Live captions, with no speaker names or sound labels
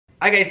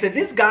Okay, so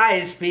this guy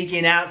is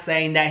speaking out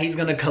saying that he's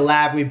gonna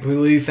collab with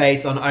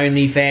Blueface on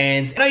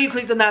OnlyFans. I know you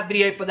clicked on that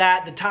video for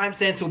that. The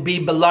timestamps will be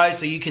below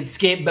so you can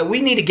skip, but we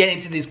need to get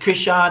into this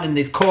Chrisean and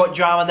this court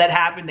drama that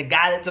happened, the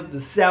guy that took the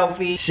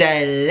selfie. So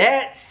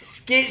let's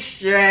get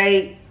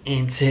straight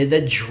into the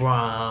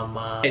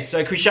drama. Okay,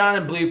 so Chrisean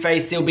and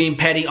Blueface still being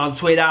petty on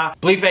Twitter.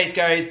 Blueface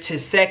goes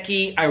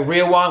Taseki, a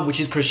real one, which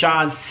is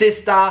Chrisean's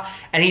sister,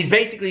 and he's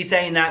basically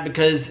saying that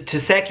because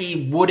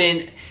Taseki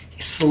wouldn't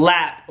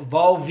slap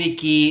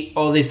Volvicky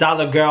or this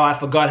other girl, I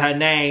forgot her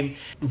name.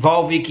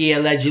 Volvicky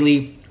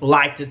allegedly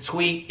liked a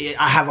tweet.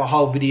 I have a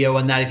whole video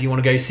on that if you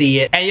want to go see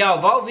it. And yo,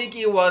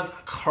 Volvicky was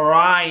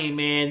crying,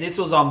 man. This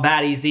was on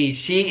Baddies These.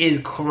 She is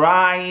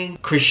crying.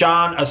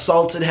 Chrisean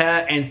assaulted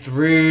her and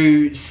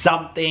threw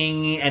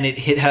something and it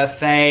hit her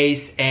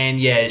face, and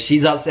yeah,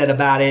 she's upset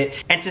about it.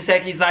 And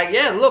Taseki's like,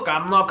 yeah, look,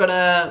 I'm not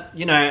gonna,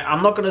 you know,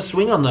 I'm not gonna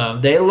swing on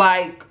them. They're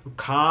like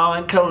calm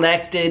and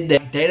collected.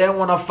 They don't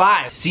want to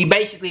fight. She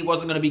basically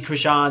wasn't going to be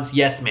Chrisean's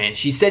yes man.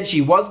 She said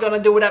she was going to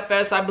do it at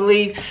first, I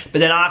believe, but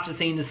then after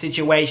seeing the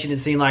situation and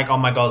seeing like, oh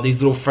my god, these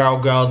little feral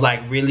girls,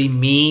 like really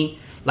me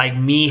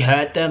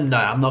hurt them? No,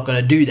 I'm not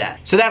going to do that.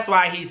 So that's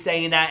why he's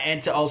saying that,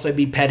 and to also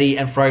be petty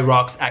and throw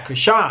rocks at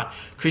Chrisean.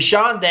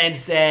 Chrisean then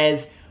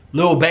says,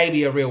 little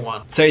baby, a real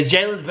one. So it's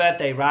Jalen's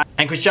birthday, right?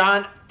 And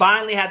Chrisean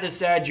finally had the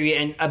surgery,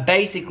 and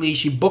basically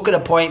she booked an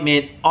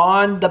appointment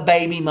on the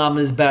baby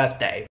mama's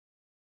birthday.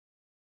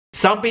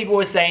 Some people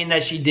were saying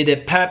that she did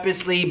it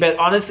purposely, but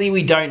honestly,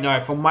 we don't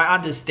know. From my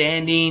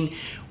understanding,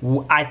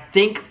 I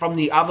think from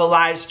the other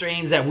live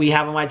streams that we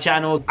have on my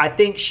channel, I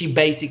think she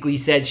basically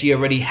said she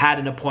already had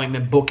an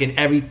appointment booked and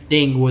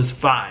everything was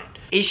fine.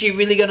 Is she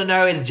really gonna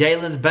know it's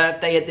Jalen's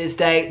birthday at this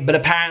date? But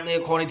apparently,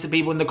 according to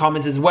people in the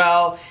comments as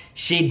well,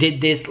 she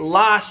did this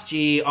last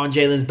year on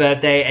Jalen's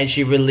birthday and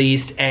she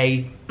released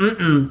a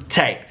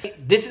tape.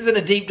 This isn't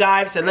a deep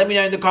dive, so let me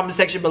know in the comment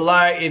section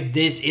below if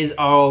this is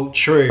all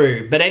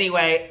true. But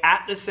anyway,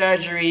 at the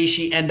surgery,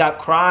 she ended up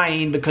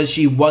crying because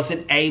she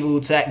wasn't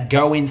able to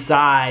go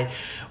inside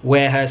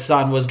where her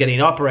son was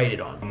getting operated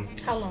on.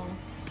 How long?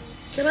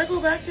 Can I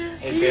go back there?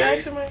 Can you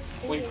ask him?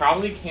 We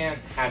probably can't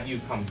have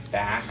you come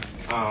back,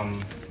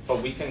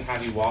 but we can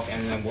have you walk,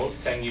 and then we'll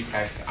send you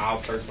texts. I'll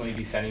personally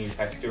be sending you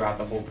texts throughout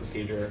the whole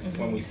procedure,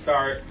 when we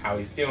start, how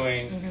he's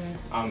doing,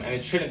 and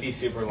it shouldn't be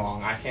super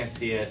long. I can't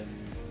see it.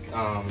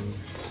 Let's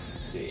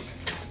see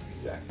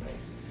exactly.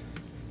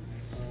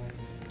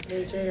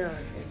 Hey, JR.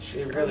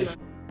 It really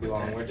shouldn't be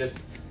long. We're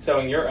just, so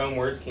in your own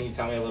words, can you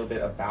tell me a little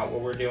bit about what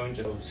we're doing?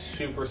 Just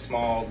super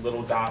small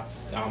little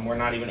dots. We're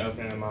not even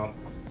opening them up.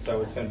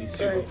 So it's going to be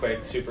super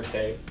quick, super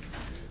safe.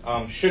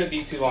 Shouldn't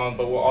be too long,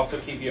 but we'll also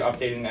keep you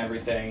updated on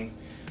everything.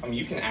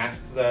 You can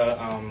ask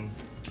the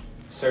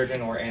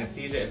surgeon or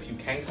anesthesia if you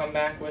can come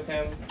back with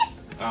him.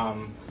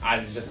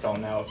 I just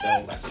don't know if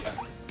they'll let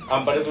you.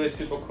 But it'll be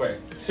super quick.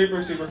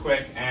 Super, super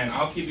quick, and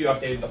I'll keep you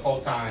updated the whole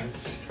time.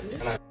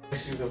 And I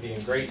think you'll be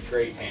in great,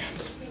 great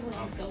hands.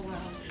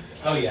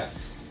 Oh yeah.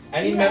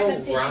 Any metal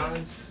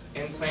bronze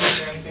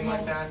implants or anything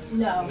like that?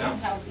 No,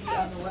 it's healthy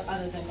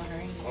other than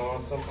wiring.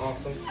 Awesome,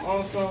 awesome,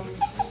 awesome.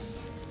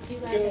 You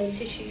guys have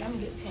tissue, I'm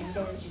good 10.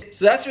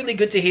 So that's really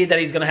good to hear that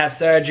he's gonna have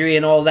surgery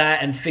and all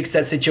that and fix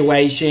that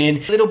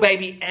situation. Little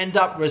baby end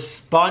up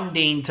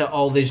responding to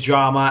all this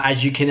drama.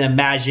 As you can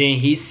imagine,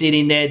 he's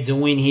sitting there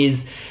doing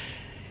his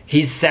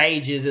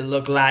sages, it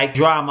looked like,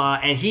 drama,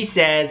 and he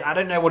says, I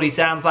don't know what he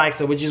sounds like,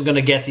 so we're just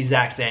gonna guess his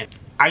accent.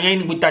 I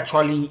ain't with that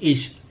trolling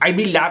ish. I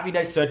be laughing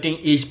at certain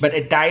ish, but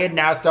I tired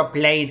now, stop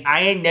playing.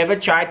 I ain't never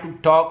tried to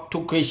talk to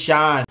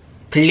Chrisean.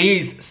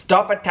 Please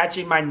stop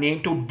attaching my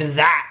name to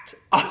that.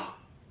 Oh.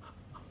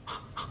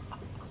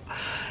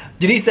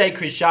 Did he say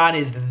Chrisean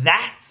is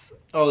that?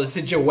 Oh, the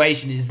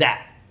situation is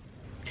that.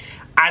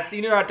 I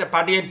seen her at the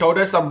party and told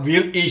her some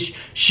real ish.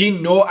 She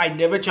know I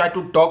never try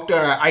to talk to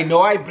her. I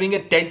know I bring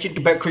attention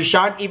to, but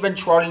Chrisean even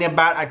trolling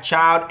about a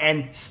child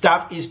and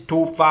stuff is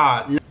too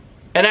far.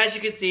 And as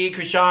you can see,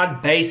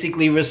 Chrisean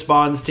basically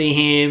responds to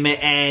him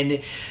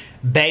and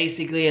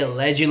basically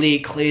allegedly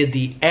cleared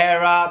the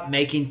air up,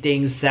 making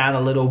things sound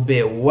a little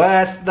bit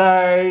worse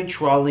though,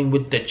 trolling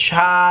with the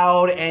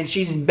child, and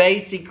she's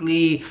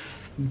basically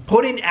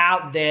putting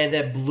out there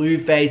that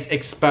Blueface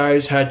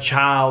exposed her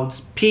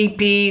child's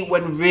pee-pee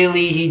when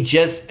really he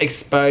just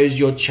exposed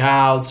your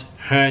child's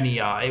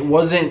hernia. It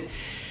wasn't,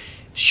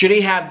 should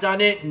he have done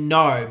it?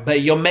 No,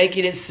 but you're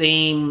making it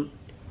seem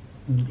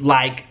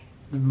like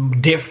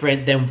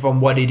different than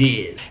from what it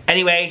is.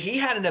 Anyway, he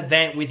had an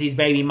event with his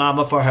baby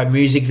mama for her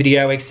music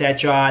video,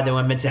 etc. They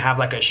were meant to have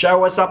like a show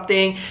or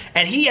something,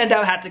 and he ended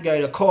up had to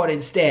go to court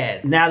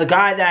instead. Now the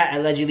guy that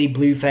allegedly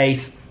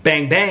Blueface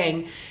bang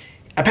bang,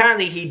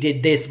 apparently he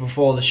did this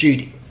before the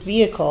shooting.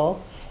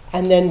 Vehicle,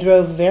 and then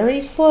drove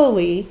very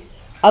slowly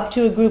up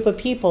to a group of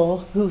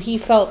people who he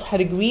felt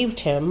had aggrieved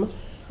him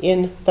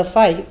in the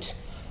fight,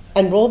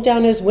 and rolled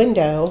down his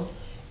window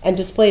and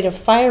displayed a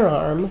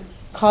firearm,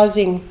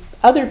 causing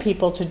other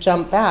people to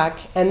jump back,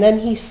 and then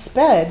he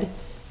sped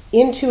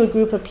into a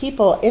group of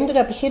people, ended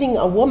up hitting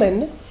a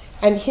woman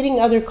and hitting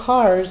other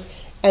cars,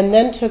 and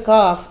then took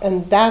off.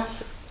 And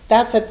that's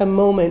that's at the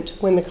moment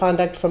when the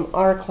conduct from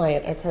our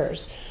client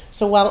occurs.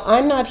 So while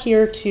I'm not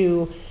here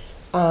to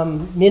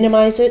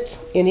minimize it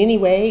in any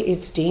way,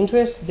 it's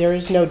dangerous, there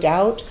is no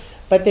doubt,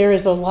 but there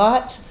is a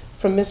lot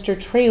from Mr.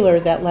 Traylor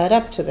that led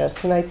up to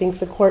this, and I think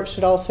the court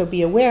should also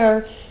be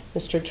aware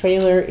Mr.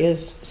 Traylor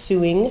is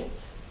suing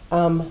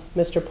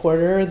Mr.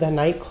 Porter, the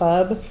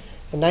nightclub.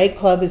 The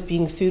nightclub is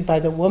being sued by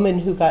the woman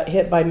who got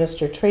hit by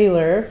Mr.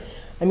 Traylor.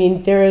 I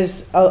mean, there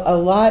is a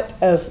lot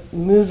of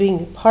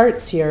moving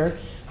parts here,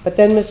 but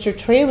then Mr.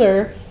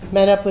 Traylor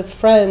met up with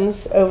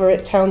friends over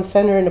at Town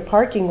Center in a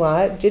parking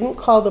lot, didn't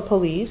call the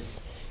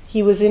police.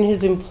 He was in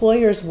his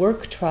employer's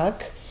work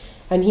truck,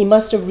 and he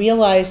must have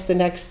realized the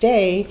next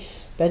day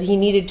that he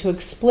needed to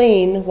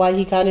explain why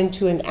he got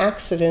into an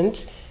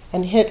accident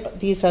and hit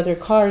these other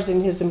cars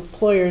in his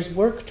employer's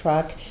work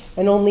truck,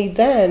 and only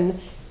then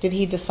did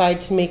he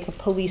decide to make a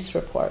police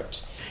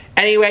report.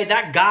 Anyway,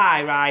 that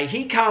guy, right,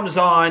 he comes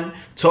on,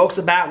 talks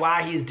about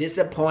why he's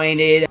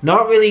disappointed,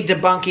 not really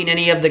debunking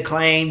any of the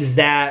claims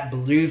that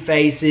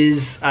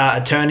Blueface's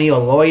attorney or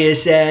lawyer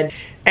said,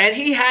 and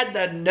he had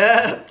the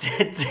nerve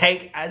to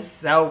take a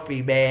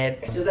selfie, man.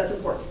 Because that's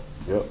important.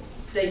 Yep.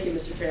 Thank you,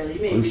 Mr. Traylor.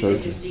 You may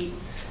take your seat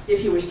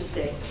if you wish to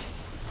stay.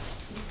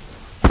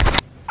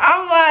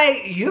 I'm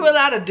like, you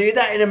allowed to do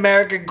that in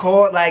American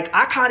court? Like,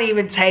 I can't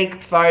even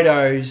take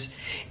photos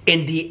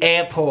in the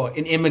airport,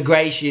 in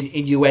immigration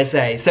in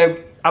USA. So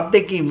I'm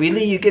thinking,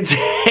 really, you can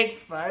take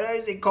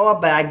photos in court?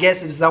 But I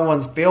guess if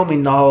someone's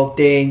filming the whole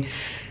thing,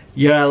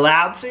 you're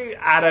allowed to?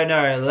 I don't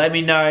know. Let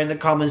me know in the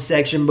comment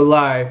section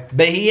below.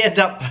 But he ended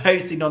up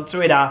posting on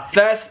Twitter.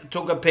 First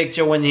took a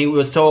picture when he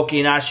was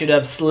talking. I should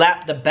have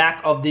slapped the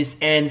back of this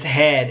N's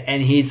head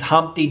and his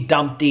Humpty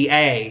Dumpty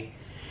A.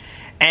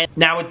 And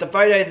now with the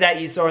photo that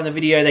you saw in the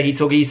video that he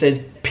took, he says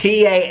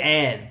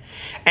P-A-N.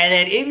 And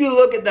then if you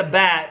look at the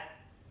back,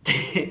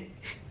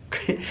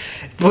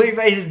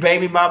 Blueface's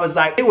baby mama's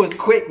like, it was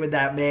quick with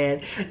that,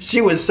 man.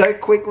 She was so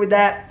quick with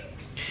that.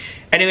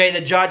 Anyway,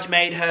 the judge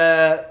made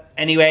her,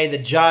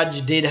 the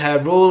judge did her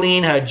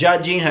ruling, her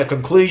judging, her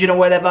conclusion or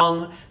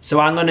whatever.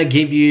 So I'm gonna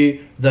give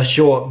you the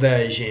short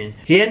version.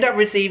 He ended up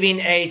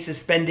receiving a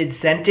suspended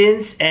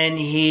sentence, and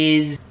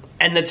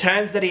the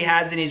terms that he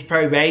has in his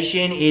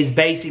probation is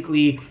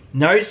basically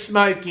no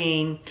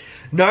smoking,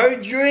 no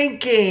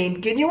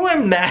drinking. Can you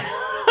imagine?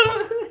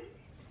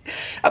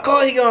 I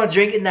call it he gonna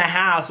drink in the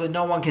house where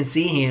no one can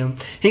see him.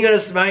 He gonna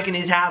smoke in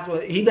his house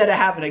where he better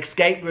have an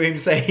escape room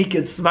so he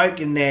can smoke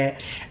in there.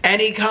 And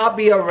he can't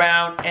be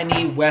around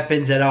any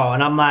weapons at all.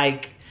 And I'm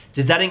like,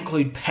 does that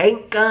include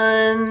paint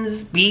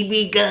guns,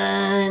 BB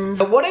guns?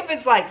 But what if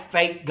it's like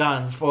fake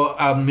guns for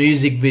a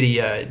music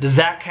video? Does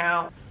that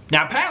count?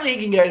 Now apparently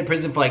he can go to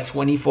prison for like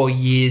 24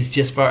 years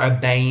just for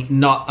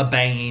not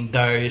obeying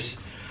those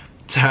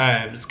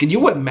terms. Can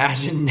you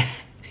imagine that?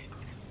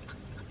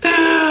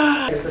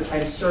 For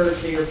time served,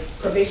 so your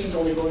probation's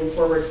only going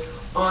forward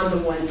on the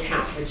one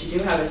count. But you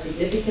do have a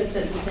significant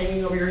sentence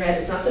hanging over your head.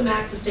 It's not the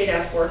max the state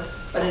asked for,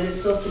 but it is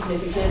still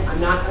significant. I'm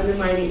not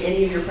undermining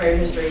any of your prior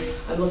history.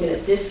 I'm looking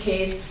at this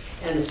case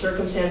and the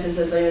circumstances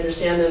as I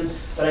understand them,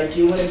 but I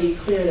do want to be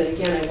clear that,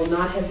 again, I will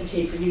not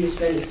hesitate for you to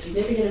spend a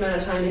significant amount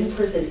of time in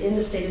prison in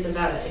the state of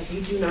Nevada if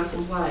you do not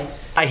comply.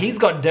 He's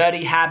got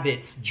dirty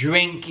habits,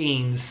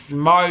 drinking,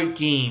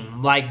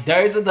 smoking, like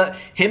those are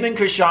him and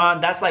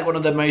Chrisean, that's like one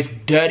of the most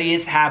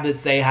dirtiest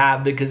habits they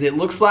have, because it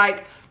looks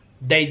like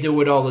they do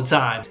it all the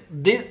time.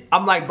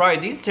 I'm like, bro,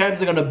 these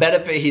terms are gonna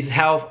benefit his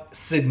health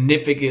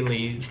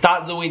significantly.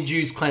 Start doing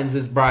juice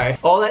cleanses, bro.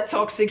 All that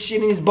toxic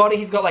shit in his body,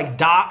 he's got like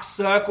dark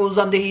circles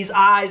under his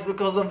eyes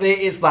because of it.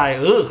 It's like,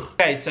 ugh.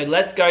 Okay, so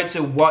let's go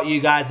to what you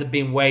guys have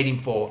been waiting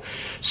for.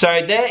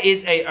 So there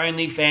is a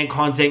OnlyFans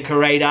content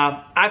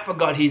creator. I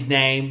forgot his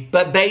name,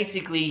 but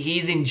basically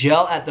he's in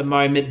jail at the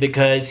moment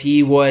because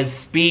he was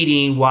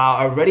speeding while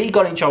already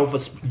got in trouble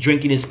for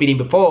drinking and speeding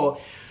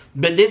before.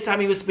 But this time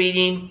he was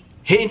speeding,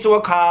 hit into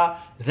a car.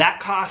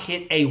 That car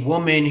hit a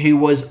woman who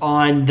was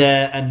on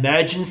the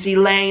emergency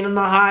lane on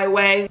the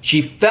highway.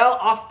 She fell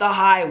off the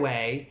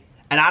highway,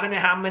 and I don't know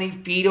how many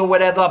feet or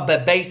whatever,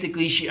 but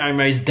basically she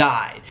almost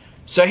died.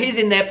 So he's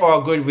in there for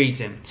a good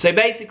reason. So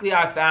basically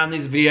I found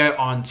this video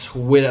on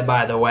Twitter,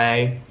 by the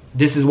way.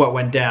 This is what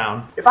went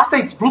down. If I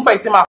say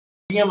Blueface in my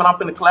DM and I'm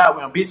finna collab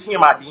with him, bitch, he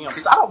in my DM,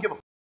 bitch, I don't give a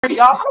f***,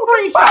 y'all.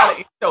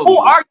 Who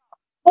are you?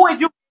 Who is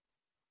you?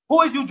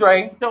 Who is you,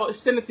 Dre? So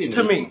send it to me.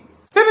 To me.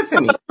 Send it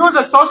to me. You're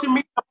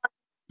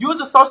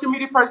the social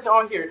media person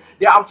on here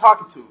that I'm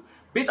talking to.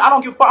 Bitch, I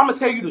don't give a fuck. I'm gonna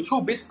tell you the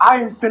truth, bitch.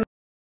 I ain't finna.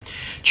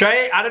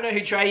 Trey, I don't know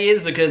who Trey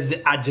is because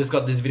I just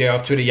got this video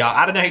off Twitter, y'all.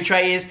 I don't know who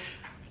Trey is.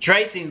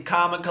 Trey seems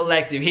calm and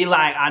collective. He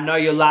like, I know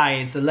you're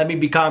lying, so let me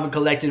be calm and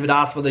collective and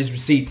ask for those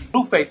receipts.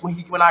 Blueface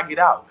when I get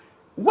out.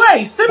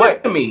 Wait, send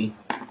it to me.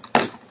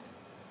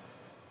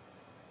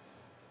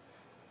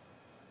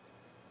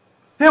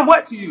 Send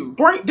what to you?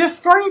 Just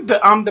screen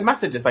the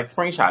messages, like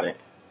screenshot it.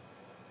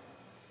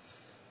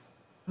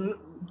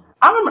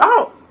 I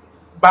don't.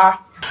 Bye.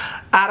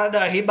 I don't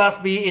know, he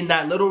must be in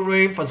that little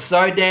room for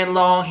so damn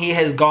long, he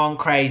has gone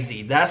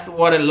crazy. That's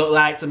what it looked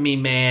like to me,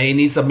 man. He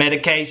needs some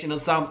medication or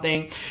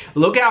something.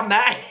 Look how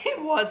mad he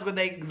was when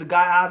the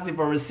guy asked him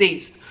for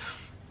receipts.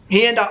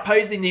 He ended up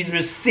posting these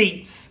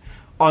receipts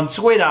on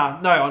Twitter,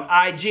 no,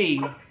 on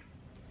IG,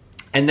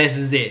 and this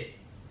is it.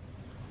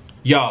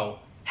 Yo,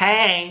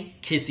 hey,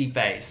 kissy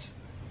face.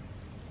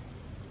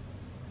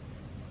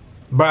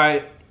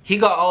 Bro, he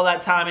got all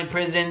that time in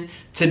prison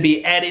to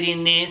be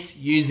editing this,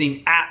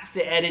 using apps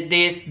to edit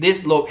this.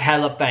 This looked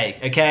hella fake,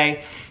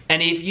 okay?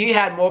 And if you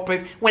had more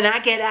proof, when I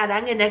get out,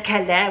 I'm gonna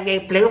collab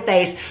with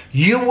Blueface,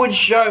 you would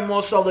show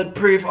more solid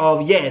proof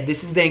of, yeah,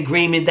 this is the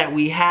agreement that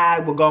we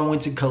had, we're going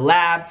to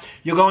collab.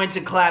 You're going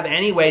to collab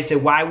anyway, so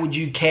why would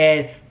you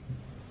care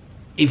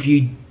if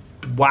you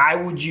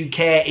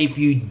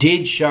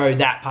did show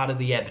that part of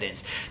the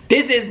evidence?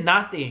 This is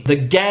nothing. The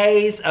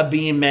gays are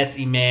being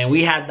messy, man.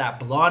 We had that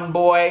blonde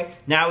boy.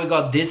 Now we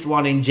got this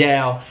one in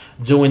jail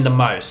doing the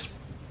most.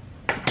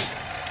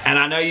 And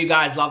I know you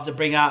guys love to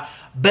bring up,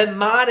 but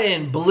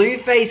Martin,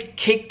 Blueface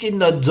kicked in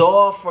the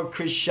door for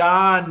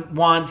ChriseanRock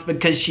once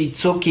because she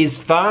took his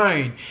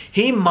phone.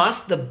 He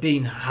must have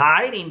been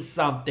hiding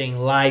something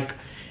like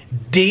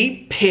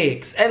deep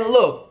pics. And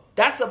look,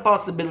 that's a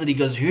possibility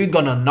because who's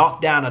gonna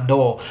knock down a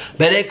door?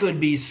 But there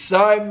could be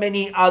so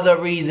many other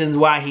reasons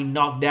why he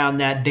knocked down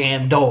that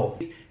damn door.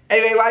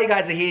 Anyway, while you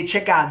guys are here,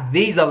 check out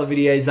these other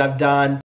videos I've done.